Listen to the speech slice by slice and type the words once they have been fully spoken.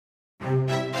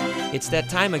It's that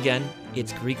time again.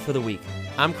 It's Greek for the Week.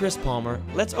 I'm Chris Palmer.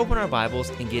 Let's open our Bibles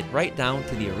and get right down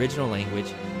to the original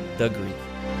language, the Greek.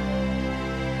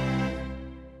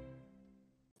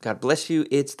 God bless you.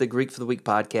 It's the Greek for the Week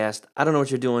podcast. I don't know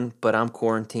what you're doing, but I'm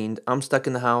quarantined. I'm stuck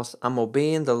in the house. I'm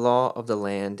obeying the law of the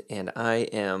land, and I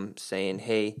am saying,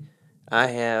 hey, I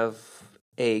have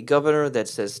a governor that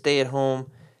says stay at home,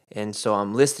 and so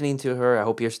I'm listening to her. I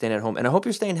hope you're staying at home, and I hope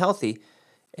you're staying healthy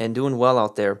and doing well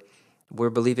out there. We're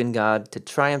believing God to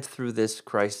triumph through this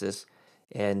crisis,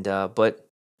 and but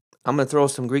I'm going to throw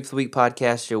some Greek for the Week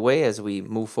podcasts your way as we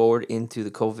move forward into the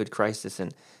COVID crisis,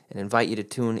 and invite you to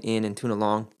tune in and tune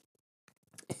along.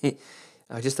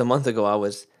 Just a month ago, I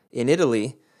was in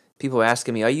Italy. People were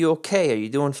asking me, "Are you okay? Are you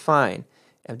doing fine?"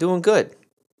 I'm doing good.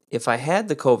 If I had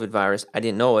the COVID virus, I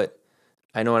didn't know it.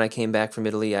 I know when I came back from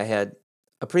Italy, I had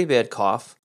a pretty bad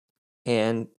cough,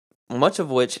 and much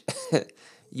of which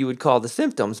you would call the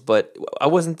symptoms, but I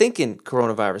wasn't thinking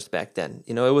coronavirus back then.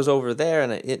 You know, it was over there,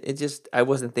 and I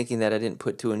wasn't thinking that. I didn't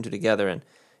put two and two together, and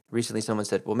recently someone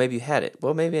said, well, maybe you had it.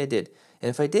 Well, maybe I did. And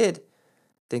if I did,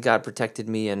 then God protected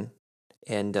me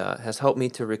and has helped me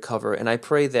to recover. And I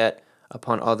pray that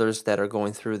upon others that are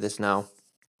going through this now,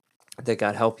 that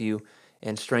God help you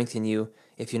and strengthen you.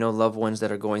 If you know loved ones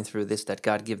that are going through this, that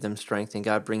God give them strength and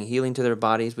God bring healing to their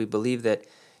bodies. We believe that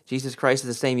Jesus Christ is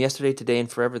the same yesterday, today, and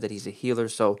forever, that he's a healer.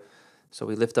 So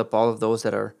we lift up all of those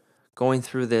that are going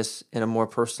through this in a more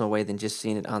personal way than just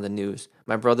seeing it on the news.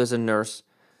 My brother's a nurse,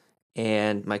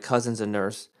 and my cousin's a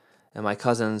nurse, and my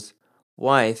cousin's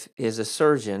wife is a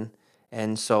surgeon.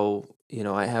 And so, you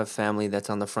know, I have family that's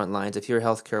on the front lines. If you're a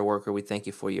healthcare worker, we thank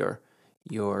you for your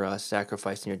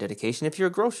sacrifice and your dedication. If you're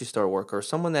a grocery store worker or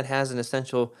someone that has an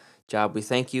essential job, we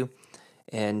thank you.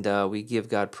 And we give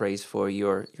God praise for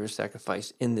your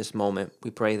sacrifice in this moment.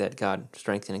 We pray that God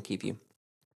strengthen and keep you.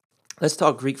 Let's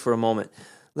talk Greek for a moment.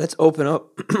 Let's open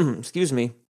up, excuse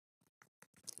me,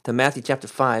 to Matthew chapter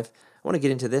 5. I want to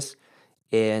get into this.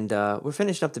 And we're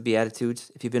finishing up the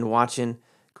Beatitudes. If you've been watching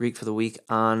Greek for the Week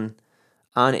on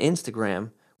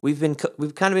Instagram, we've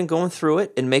kind of been going through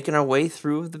it and making our way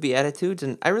through the Beatitudes.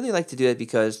 And I really like to do that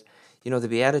because, you know, the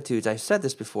Beatitudes, I've said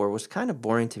this before, was kind of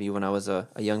boring to me when I was a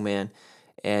young man.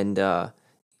 And,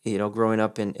 you know, growing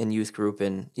up in youth group,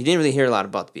 and you didn't really hear a lot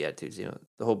about the Beatitudes, you know,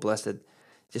 the whole blessed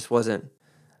just wasn't,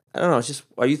 I don't know, it's just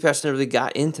our youth pastor never really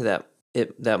got into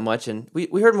that much. And we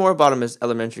heard more about them as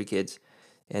elementary kids.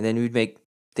 And then we'd make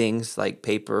things like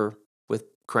paper with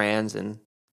crayons and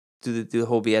do the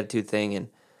whole Beatitude thing. And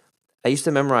I used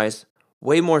to memorize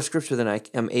way more scripture than I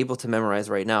am able to memorize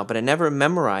right now, but I never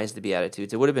memorized the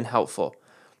Beatitudes. It would have been helpful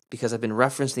because I've been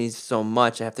referencing these so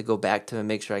much, I have to go back to them and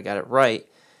make sure I got it right.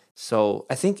 So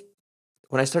I think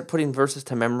when I start putting verses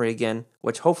to memory again,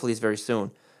 which hopefully is very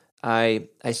soon, I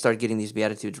start getting these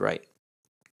Beatitudes right.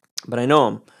 But I know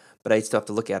them, but I still have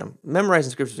to look at them.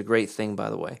 Memorizing scripture is a great thing, by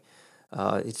the way.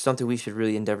 It's something we should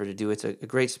really endeavor to do. It's a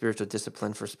great spiritual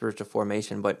discipline for spiritual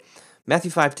formation. But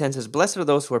Matthew 5:10 says, "Blessed are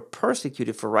those who are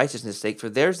persecuted for righteousness' sake, for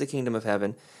theirs is the kingdom of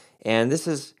heaven." And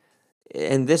this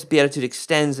beatitude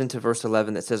extends into verse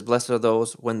 11 that says, "Blessed are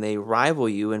those when they rival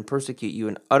you and persecute you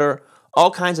and utter all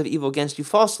kinds of evil against you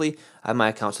falsely on my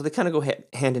account." So they kind of go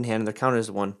hand in hand, and they're counted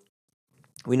as one.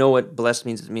 We know what blessed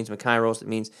means. It means makairos. It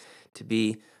means to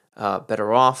be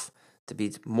better off, to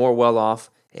be more well off,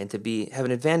 and to have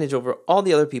an advantage over all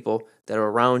the other people that are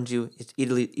around you. It's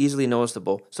easily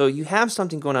noticeable. So you have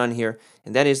something going on here,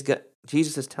 and that is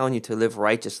Jesus is telling you to live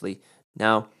righteously.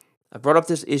 Now, I brought up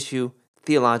this issue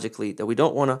theologically that we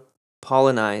don't want to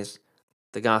Paulinize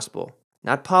the gospel.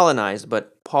 Not Paulinize,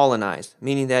 but Paulinize,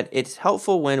 meaning that it's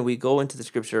helpful when we go into the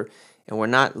scripture and we're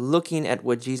not looking at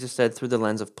what Jesus said through the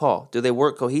lens of Paul. Do they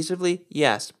work cohesively?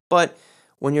 Yes, but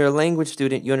when you're a language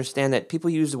student, you understand that people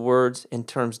use words and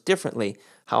terms differently.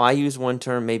 How I use one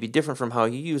term may be different from how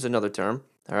you use another term,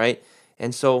 all right?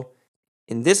 And so,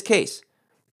 in this case,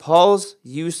 Paul's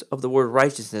use of the word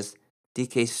righteousness,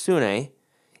 dikaiosune,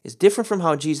 is different from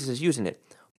how Jesus is using it.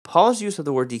 Paul's use of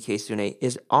the word dikaiosune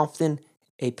is often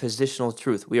a positional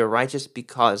truth. We are righteous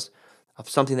because of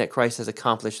something that Christ has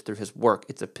accomplished through his work.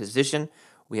 It's a position.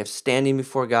 We have standing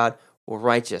before God. We're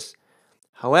righteous.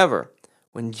 However,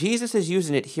 when Jesus is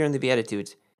using it here in the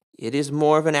Beatitudes, it is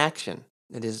more of an action.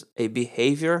 It is a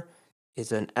behavior.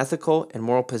 It's an ethical and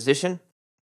moral position.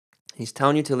 He's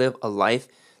telling you to live a life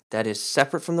that is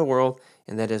separate from the world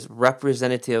and that is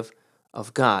representative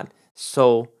of God.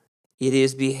 So it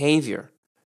is behavior,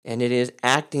 and it is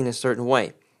acting a certain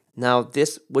way. Now,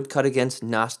 this would cut against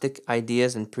Gnostic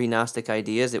ideas and pre-Gnostic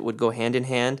ideas. It would go hand in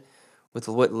hand with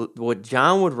what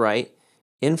John would write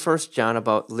in 1 John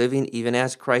about living even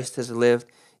as Christ has lived,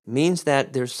 means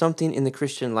that there's something in the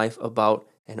Christian life about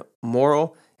an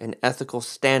moral and ethical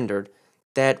standard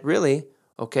that really,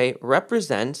 okay,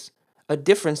 represents a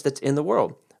difference that's in the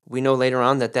world. We know later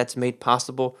on that that's made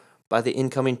possible by the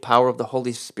incoming power of the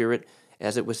Holy Spirit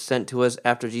as it was sent to us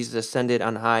after Jesus ascended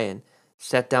on high and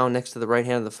sat down next to the right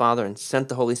hand of the Father and sent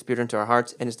the Holy Spirit into our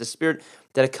hearts. And it's the Spirit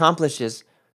that accomplishes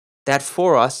that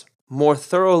for us more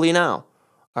thoroughly now.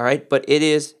 All right, but it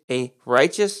is a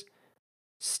righteous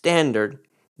standard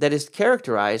that is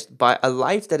characterized by a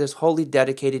life that is wholly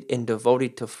dedicated and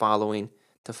devoted to following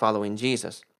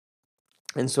Jesus.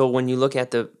 And so when you look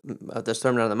at the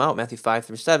Sermon on the Mount, Matthew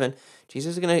 5-7,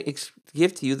 Jesus is going to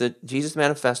give to you the Jesus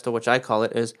Manifesto, which I call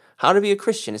it, is how to be a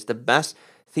Christian. It's the best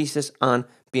thesis on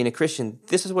being a Christian.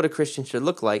 This is what a Christian should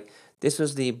look like. This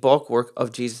was the bulk work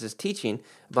of Jesus' teaching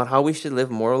about how we should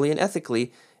live morally and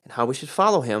ethically and how we should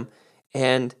follow him.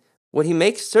 And what he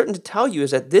makes certain to tell you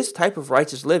is that this type of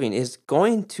righteous living is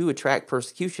going to attract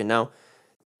persecution. Now,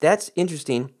 that's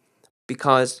interesting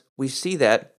because we see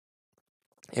that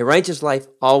a righteous life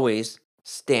always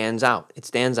stands out. It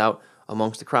stands out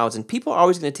amongst the crowds, and people are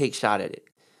always going to take shot at it.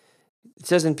 It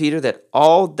says in Peter that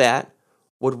all that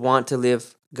would want to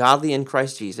live godly in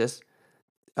Christ Jesus,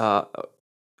 not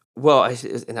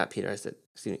Peter, I said,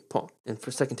 excuse me, Paul, in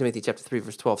 2 Timothy chapter 3,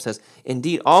 verse 12 says,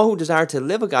 indeed, all who desire to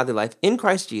live a godly life in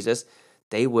Christ Jesus,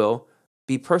 they will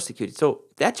be persecuted. So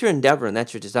if that's your endeavor and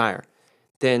that's your desire,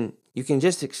 then you can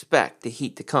just expect the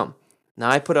heat to come. Now,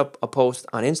 I put up a post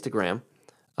on Instagram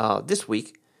this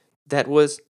week that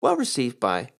was well received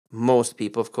by most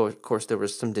people. Of course, there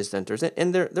was some dissenters,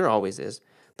 and there always is,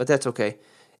 but that's okay.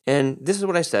 And this is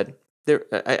what I said.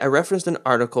 I referenced an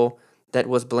article that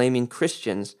was blaming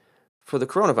Christians for the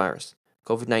coronavirus,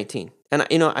 COVID-19. And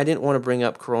I didn't want to bring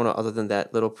up corona other than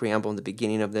that little preamble in the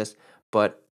beginning of this,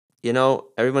 but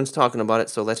everyone's talking about it,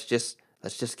 so let's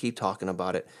just keep talking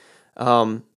about it.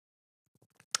 And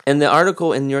the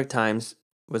article in New York Times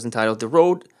was entitled "The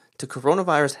Road to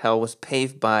Coronavirus Hell Was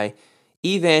Paved by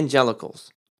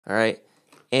Evangelicals." All right,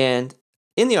 and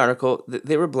in the article,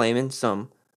 they were blaming some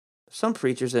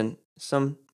preachers and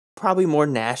some probably more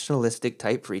nationalistic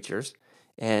type preachers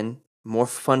and more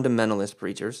fundamentalist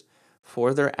preachers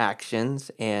for their actions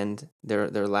and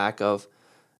their lack of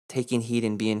taking heed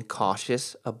and being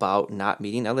cautious about not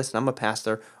meeting. Now, listen, I'm a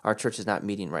pastor. Our church is not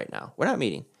meeting right now. We're not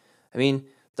meeting. I mean,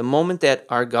 the moment that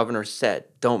our governor said,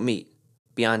 "Don't meet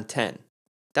beyond 10,"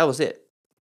 that was it.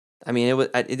 I mean,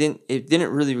 it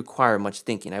didn't really require much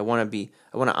thinking. I want to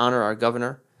honor our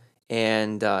governor,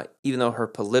 and even though her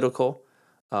political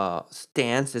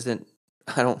stance isn't,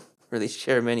 I don't really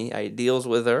share many ideals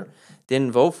with her,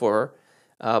 didn't vote for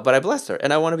her, but I bless her,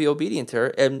 and I want to be obedient to her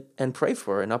and pray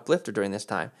for her and uplift her during this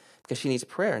time because she needs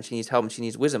prayer and she needs help and she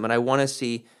needs wisdom, and I want to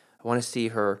see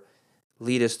her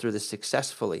lead us through this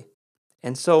successfully.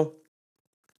 And so,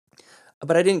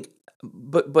 but I didn't,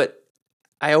 but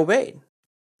I obeyed.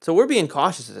 So we're being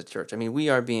cautious as a church. I mean, we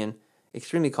are being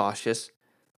extremely cautious.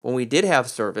 When we did have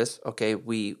service, okay,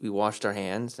 we washed our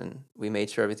hands and we made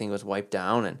sure everything was wiped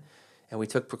down and we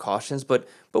took precautions, but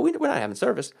we're not having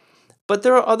service. But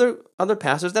there are other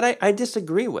pastors that I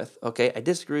disagree with, okay? I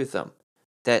disagree with them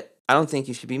that I don't think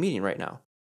you should be meeting right now.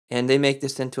 And they make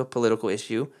this into a political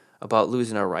issue about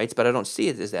losing our rights, but I don't see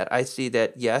it as that. I see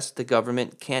that, yes, the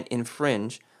government can't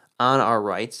infringe on our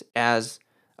rights as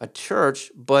a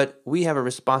church, but we have a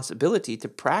responsibility to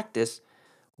practice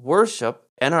worship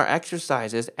and our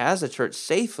exercises as a church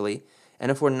safely. And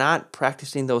if we're not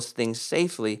practicing those things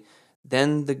safely,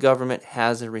 then the government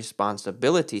has a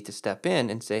responsibility to step in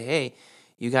and say, hey,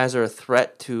 you guys are a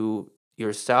threat to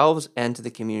yourselves and to the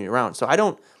community around. So I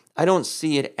don't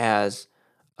see it as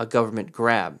a government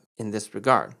grab in this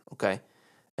regard, okay?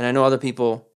 And I know other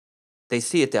people, they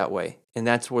see it that way, and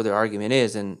that's where the argument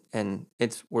is, and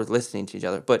it's worth listening to each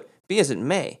other. But be as it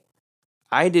may,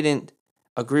 I didn't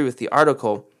agree with the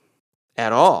article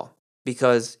at all,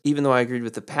 because even though I agreed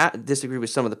with disagreed with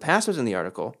some of the pastors in the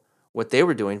article, what they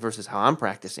were doing versus how I'm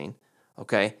practicing,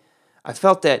 okay, I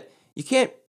felt that you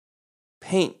can't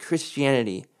paint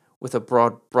Christianity with a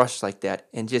broad brush like that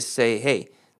and just say, hey,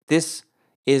 this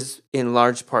is in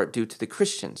large part due to the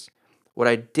Christians. What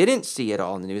I didn't see at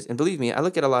all in the news, and believe me, I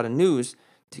look at a lot of news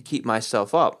to keep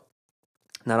myself up.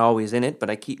 Not always in it, but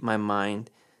I keep my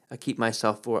mind, I keep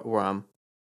myself where I'm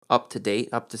up to date,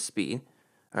 up to speed,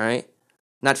 all right?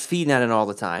 Not feeding at it all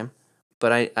the time,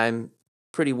 but I'm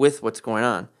pretty with what's going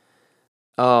on.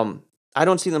 I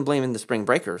don't see them blaming the spring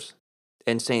breakers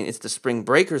and saying it's the spring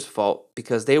breakers' fault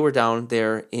because they were down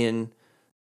there in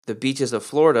the beaches of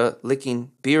Florida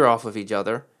licking beer off of each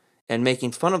other and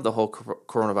making fun of the whole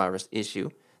coronavirus issue.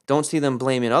 Don't see them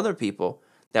blaming other people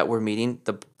that were meeting,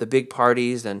 the big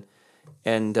parties and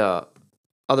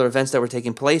other events that were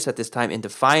taking place at this time in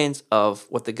defiance of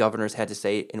what the governors had to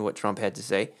say and what Trump had to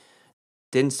say.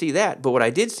 Didn't see that. But what I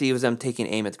did see was them taking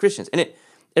aim at the Christians. And it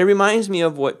reminds me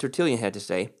of what Tertullian had to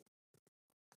say.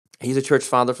 He's a church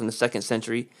father from the 2nd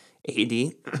century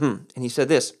AD. And he said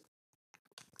this: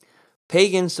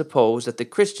 pagans suppose that the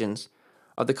Christians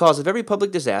are the cause of every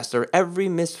public disaster, every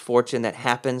misfortune that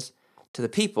happens to the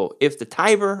people. If the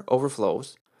Tiber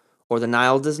overflows or the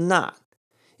Nile does not,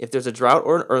 if there's a drought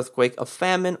or an earthquake, a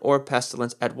famine or a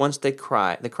pestilence, at once the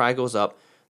cry goes up,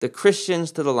 the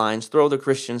Christians to the lions, throw the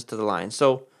Christians to the lions.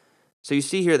 So you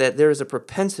see here that there is a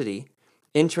propensity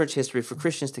in church history for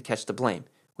Christians to catch the blame.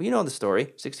 Well, you know the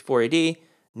story. 64 AD,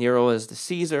 Nero is the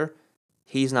Caesar.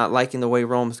 He's not liking the way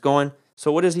Rome's going.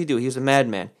 So what does he do? He's a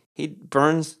madman. He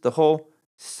burns the whole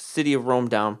city of Rome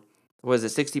down. Was it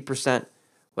 60%?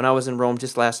 When I was in Rome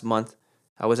just last month,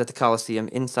 I was at the Colosseum,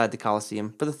 inside the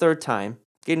Colosseum, for the 3rd time,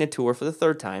 getting a tour for the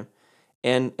 3rd time,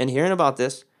 and hearing about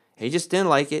this. He just didn't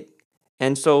like it.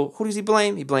 And so who does he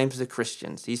blame? He blames the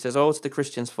Christians. He says, oh, it's the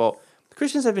Christians' fault. The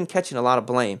Christians have been catching a lot of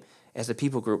blame as a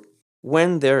people group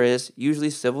when there is usually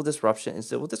civil disruption and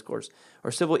civil discourse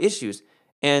or civil issues.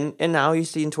 And now you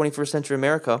see in 21st century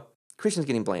America, Christians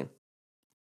getting blamed.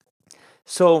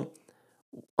 So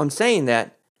I'm saying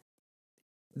that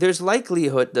there's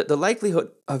likelihood, the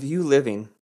likelihood of you living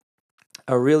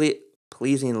a really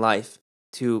pleasing life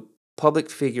to public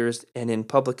figures and in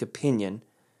public opinion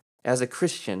as a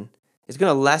Christian is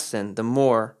going to lessen the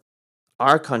more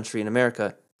our country in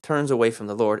America turns away from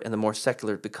the Lord and the more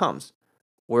secular it becomes.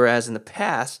 Whereas in the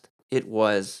past, it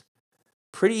was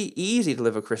pretty easy to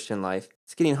live a Christian life.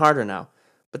 It's getting harder now.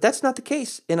 But that's not the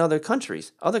case in other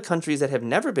countries. Other countries that have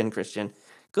never been Christian,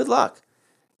 good luck.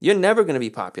 You're never going to be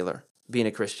popular being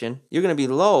a Christian. You're going to be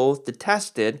loathed,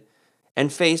 detested,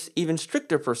 and face even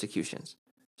stricter persecutions.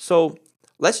 So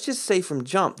let's just say from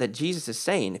jump that Jesus is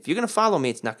saying, if you're going to follow me,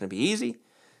 it's not going to be easy.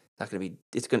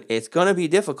 It's going to be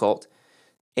difficult,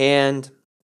 and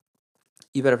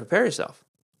you better prepare yourself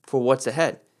for what's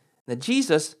ahead. Now,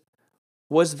 Jesus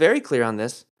was very clear on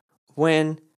this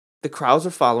when the crowds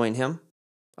were following him.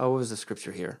 Oh, what was the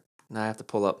scripture here? Now I have to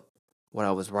pull up what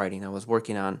I was writing. I was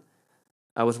working on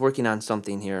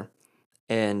something here,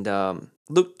 and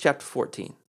Luke chapter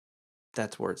 14.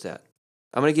 That's where it's at.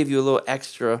 I'm going to give you a little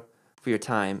extra for your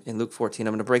time in Luke 14.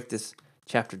 I'm going to break this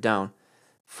chapter down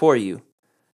for you.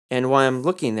 And while I'm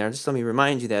looking there, just let me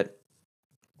remind you that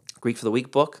Greek for the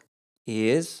Week book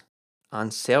is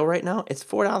on sale right now. It's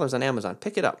 $4 on Amazon.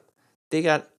 Pick it up. They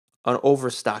got an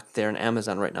overstock there on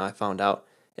Amazon right now, I found out.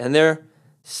 And they're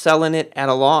selling it at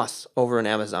a loss over on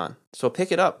Amazon. So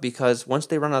pick it up, because once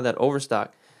they run out of that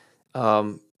overstock,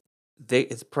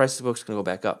 its price of the book's going to go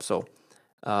back up. So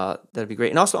that'd be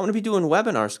great. And also, I'm going to be doing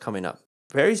webinars coming up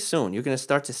very soon. You're going to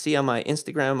start to see on my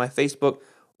Instagram, my Facebook,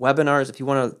 webinars. If you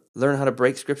want to learn how to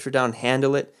break scripture down,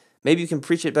 handle it, maybe you can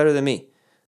preach it better than me.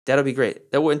 That'll be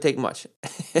great. That wouldn't take much.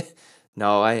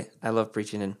 No, I love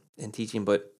preaching and teaching,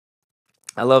 but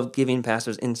I love giving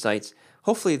pastors insights.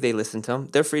 Hopefully they listen to them.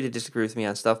 They're free to disagree with me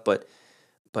on stuff, but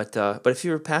if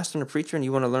you're a pastor and a preacher and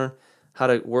you want to learn how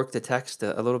to work the text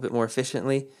a little bit more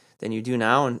efficiently than you do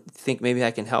now and think maybe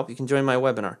I can help, you can join my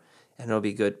webinar, and it'll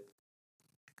be good.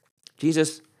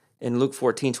 Jesus, in Luke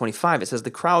 14:25, it says,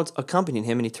 the crowds accompanied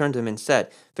him, and he turned to him and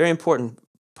said, very important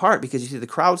part, because you see the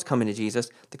crowds coming to Jesus.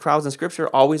 The crowds in Scripture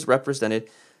always represented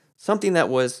something that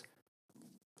was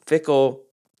fickle.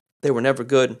 They were never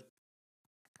good.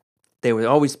 They were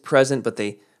always present, but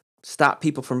they stopped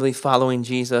people from really following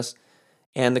Jesus.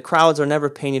 And the crowds are never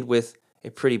painted with a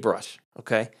pretty brush,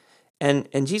 okay? And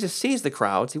Jesus sees the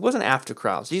crowds. He wasn't after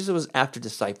crowds. Jesus was after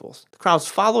disciples. The crowds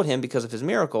followed him because of his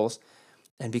miracles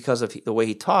and because of the way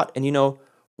he taught. And you know,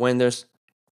 when there's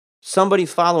somebody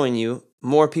following you,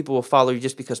 more people will follow you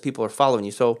just because people are following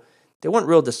you. So they weren't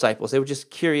real disciples. They were just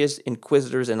curious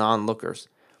inquisitors and onlookers.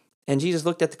 And Jesus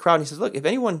looked at the crowd and he says, look, if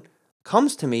anyone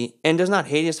comes to me and does not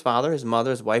hate his father, his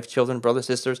mother, his wife, children, brothers,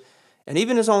 sisters, and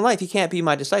even his own life, he can't be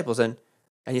my disciples. And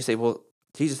you say, well,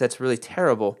 Jesus, that's really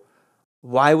terrible.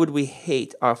 Why would we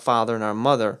hate our father and our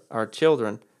mother, our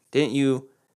children? Didn't you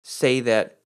say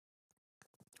that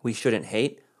we shouldn't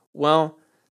hate? Well,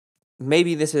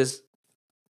 maybe this is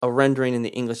a rendering in the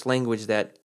English language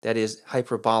that is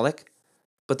hyperbolic,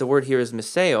 but the word here is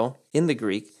miseo in the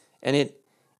Greek, and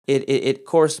it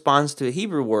corresponds to a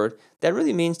Hebrew word that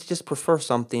really means to just prefer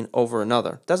something over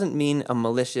another. It doesn't mean a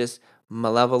malicious,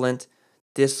 malevolent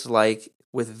dislike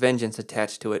with vengeance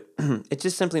attached to it. It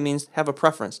just simply means have a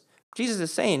preference. Jesus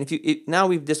is saying, now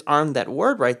we've disarmed that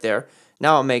word right there.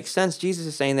 Now it makes sense. Jesus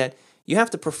is saying that You have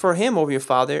to prefer him over your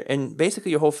father and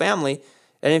basically your whole family.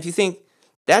 And if you think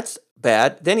that's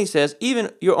bad, then he says,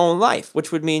 even your own life,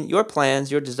 which would mean your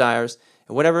plans, your desires,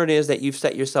 and whatever it is that you've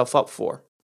set yourself up for.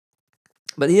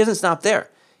 But he doesn't stop there.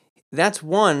 That's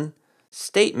one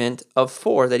statement of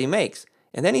 4 that he makes.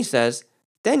 And then he says,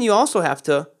 then you also have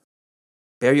to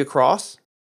bear your cross.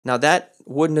 Now that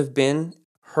wouldn't have been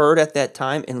heard at that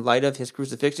time in light of his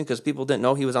crucifixion, because people didn't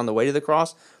know he was on the way to the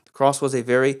cross. The cross was a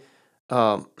very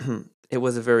it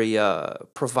was a very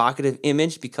provocative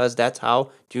image, because that's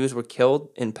how Jews were killed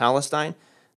in Palestine.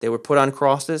 They were put on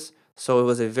crosses, so it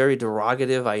was a very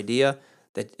derogative idea,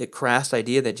 a crass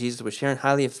idea that Jesus was sharing,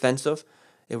 highly offensive.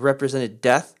 It represented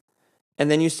death. And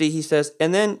then you see, he says,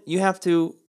 and then you have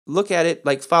to look at it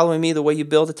like following me the way you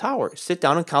build a tower. Sit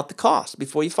down and count the cost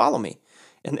before you follow me.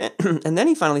 And then, and then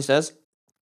he finally says,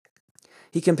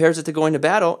 he compares it to going to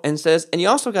battle and says, and you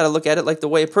also got to look at it like the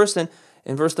way a person,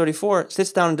 in verse 34,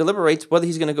 sits down and deliberates whether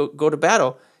he's going to go to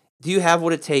battle. Do you have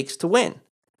what it takes to win?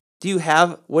 Do you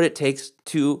have what it takes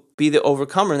to be the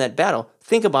overcomer in that battle?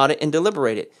 Think about it and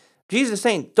deliberate it. Jesus is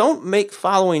saying, don't make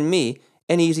following me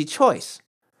an easy choice.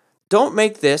 Don't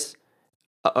make this,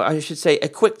 I should say, a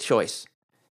quick choice.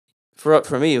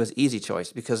 For me, it was easy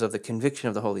choice because of the conviction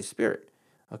of the Holy Spirit.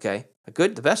 Okay?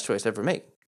 The best choice I ever make.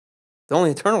 The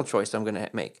only eternal choice I'm going to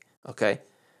make. Okay?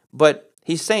 But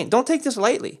he's saying, don't take this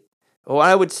lightly. What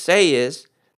I would say is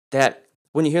that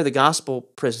when you hear the gospel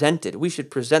presented, we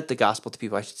should present the gospel to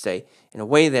people, I should say, in a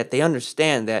way that they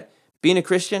understand that being a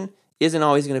Christian isn't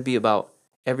always going to be about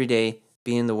every day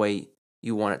being the way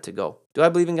you want it to go. Do I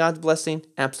believe in God's blessing?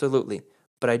 Absolutely.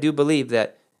 But I do believe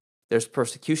that there's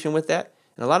persecution with that.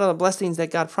 And a lot of the blessings that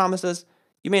God promises,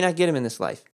 you may not get them in this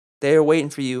life. They are waiting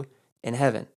for you in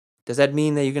heaven. Does that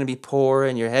mean that you're going to be poor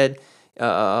and your head,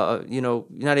 you're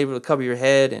not able to cover your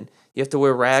head and you have to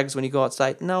wear rags when you go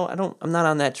outside? No, I'm not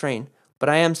on that train. But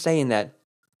I am saying that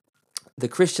the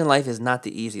Christian life is not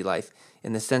the easy life,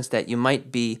 in the sense that you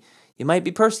might be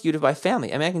persecuted by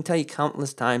family. I mean, I can tell you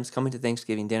countless times coming to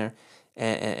Thanksgiving dinner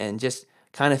and just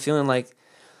kind of feeling like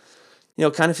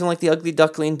the ugly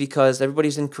duckling, because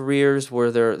everybody's in careers where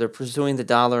they're pursuing the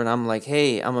dollar, and I'm like,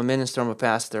 hey, I'm a minister, I'm a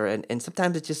pastor, and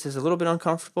sometimes it just is a little bit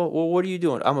uncomfortable. Well, what are you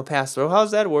doing? I'm a pastor. Oh,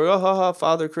 how's that work? Oh,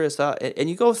 Father Chris. And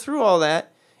you go through all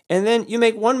that, and then you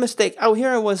make one mistake. Oh, here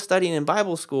I was studying in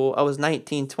Bible school. I was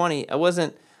 19, 20. I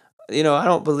wasn't, I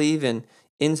don't believe in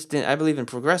I believe in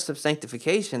progressive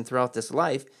sanctification throughout this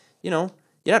life. You're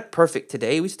not perfect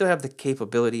today. We still have the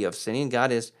capability of sinning.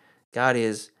 God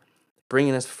is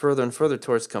bringing us further and further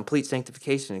towards complete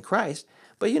sanctification in Christ.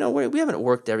 But, we haven't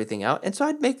worked everything out. And so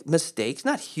I'd make mistakes,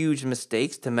 not huge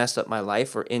mistakes to mess up my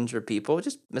life or injure people,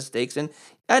 just mistakes. And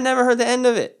I never heard the end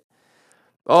of it.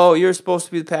 Oh, you're supposed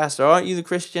to be the pastor. Aren't you the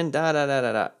Christian? Da, da, da,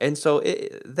 da, da. And so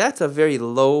that's a very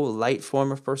low, light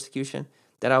form of persecution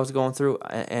that I was going through.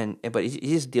 But you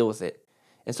just deal with it.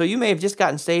 And so you may have just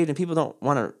gotten saved and people don't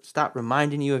want to stop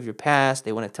reminding you of your past.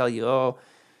 They want to tell you, oh,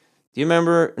 do you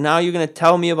remember, now you're going to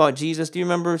tell me about Jesus? Do you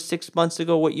remember 6 months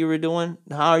ago what you were doing?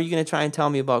 How are you going to try and tell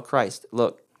me about Christ?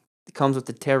 Look, it comes with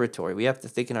the territory. We have to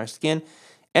thicken our skin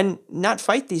and not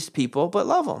fight these people, but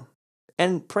love them.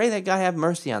 And pray that God have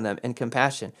mercy on them and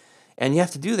compassion. And you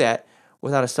have to do that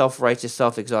without a self-righteous,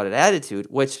 self-exalted attitude,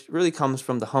 which really comes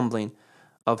from the humbling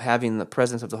of having the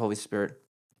presence of the Holy Spirit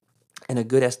and a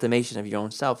good estimation of your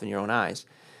own self in your own eyes.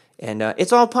 And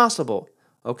it's all possible.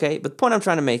 Okay, but the point I'm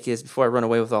trying to make is, before I run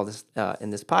away with all this in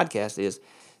this podcast, is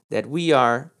that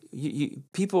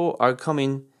people are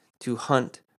coming to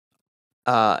hunt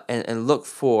and look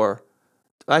for,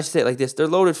 I should say it like this, they're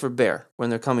loaded for bear when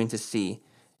they're coming to see,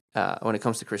 when it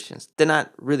comes to Christians. They're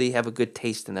not really have a good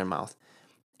taste in their mouth.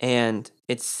 And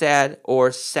it's sad,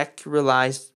 or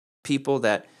secularized people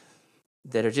that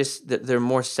they're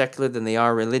more secular than they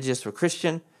are religious or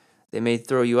Christian. They may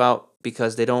throw you out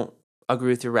because they don't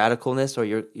agree with your radicalness or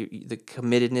the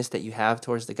committedness that you have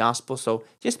towards the gospel. So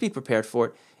just be prepared for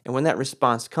it. And when that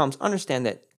response comes, understand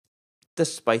that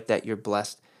despite that, you're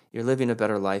blessed. You're living a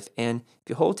better life. And if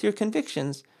you hold to your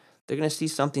convictions, they're going to see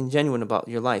something genuine about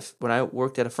your life. When I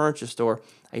worked at a furniture store,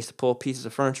 I used to pull pieces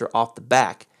of furniture off the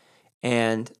back.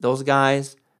 And those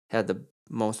guys had the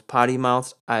most potty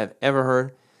mouths I've ever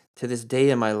heard to this day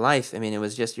in my life. I mean, it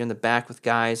was just, you're in the back with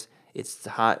guys. It's the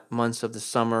hot months of the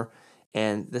summer.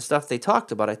 And the stuff they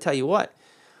talked about, I tell you what.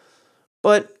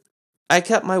 But I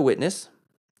kept my witness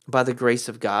by the grace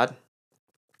of God,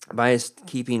 by his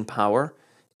keeping power.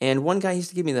 And one guy used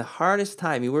to give me the hardest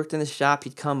time. He worked in the shop.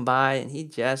 He'd come by, and he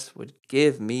just would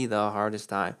give me the hardest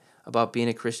time about being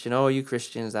a Christian. Oh, you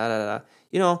Christians, da, da,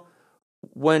 da.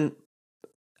 When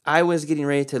I was getting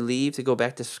ready to leave to go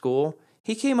back to school,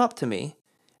 he came up to me,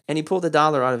 And he pulled $1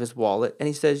 out of his wallet, and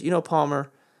he says,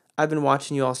 Palmer, I've been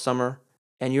watching you all summer,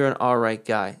 and you're an all right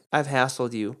guy. I've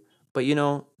hassled you, but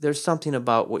there's something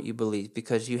about what you believe,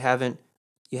 because you haven't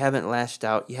lashed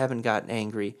out, you haven't gotten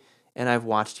angry, and I've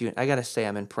watched you, and I got to say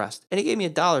I'm impressed. And he gave me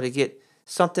 $1 to get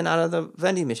something out of the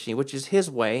vending machine, which is his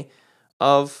way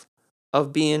of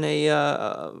being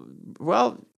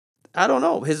well, I don't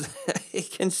know, he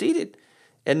conceded.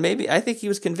 And maybe, I think he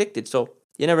was convicted. So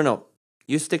you never know.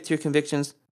 You stick to your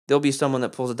convictions. There'll be someone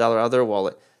that pulls $1 out of their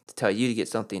wallet to tell you to get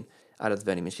something out of the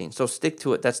vending machine. So stick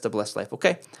to it. That's the blessed life.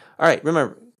 Okay. All right.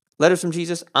 Remember, Letters from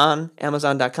Jesus on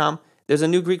Amazon.com. There's a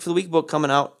new Greek for the Week book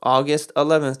coming out August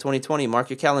 11th, 2020. Mark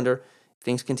your calendar.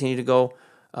 Things continue to go.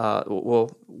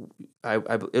 It'll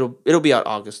be out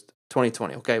August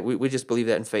 2020. Okay. We just believe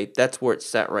that in faith. That's where it's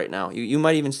set right now. You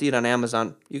might even see it on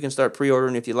Amazon. You can start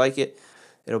pre-ordering if you like it.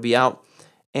 It'll be out.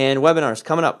 And webinars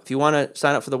coming up. If you want to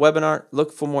sign up for the webinar,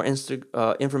 look for more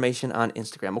information on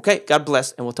Instagram. Okay, God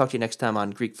bless, and we'll talk to you next time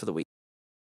on Greek for the Week.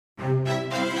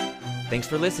 Thanks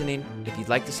for listening. If you'd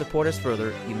like to support us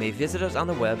further, you may visit us on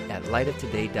the web at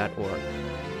lightoftoday.org.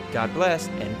 God bless,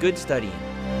 and good studying.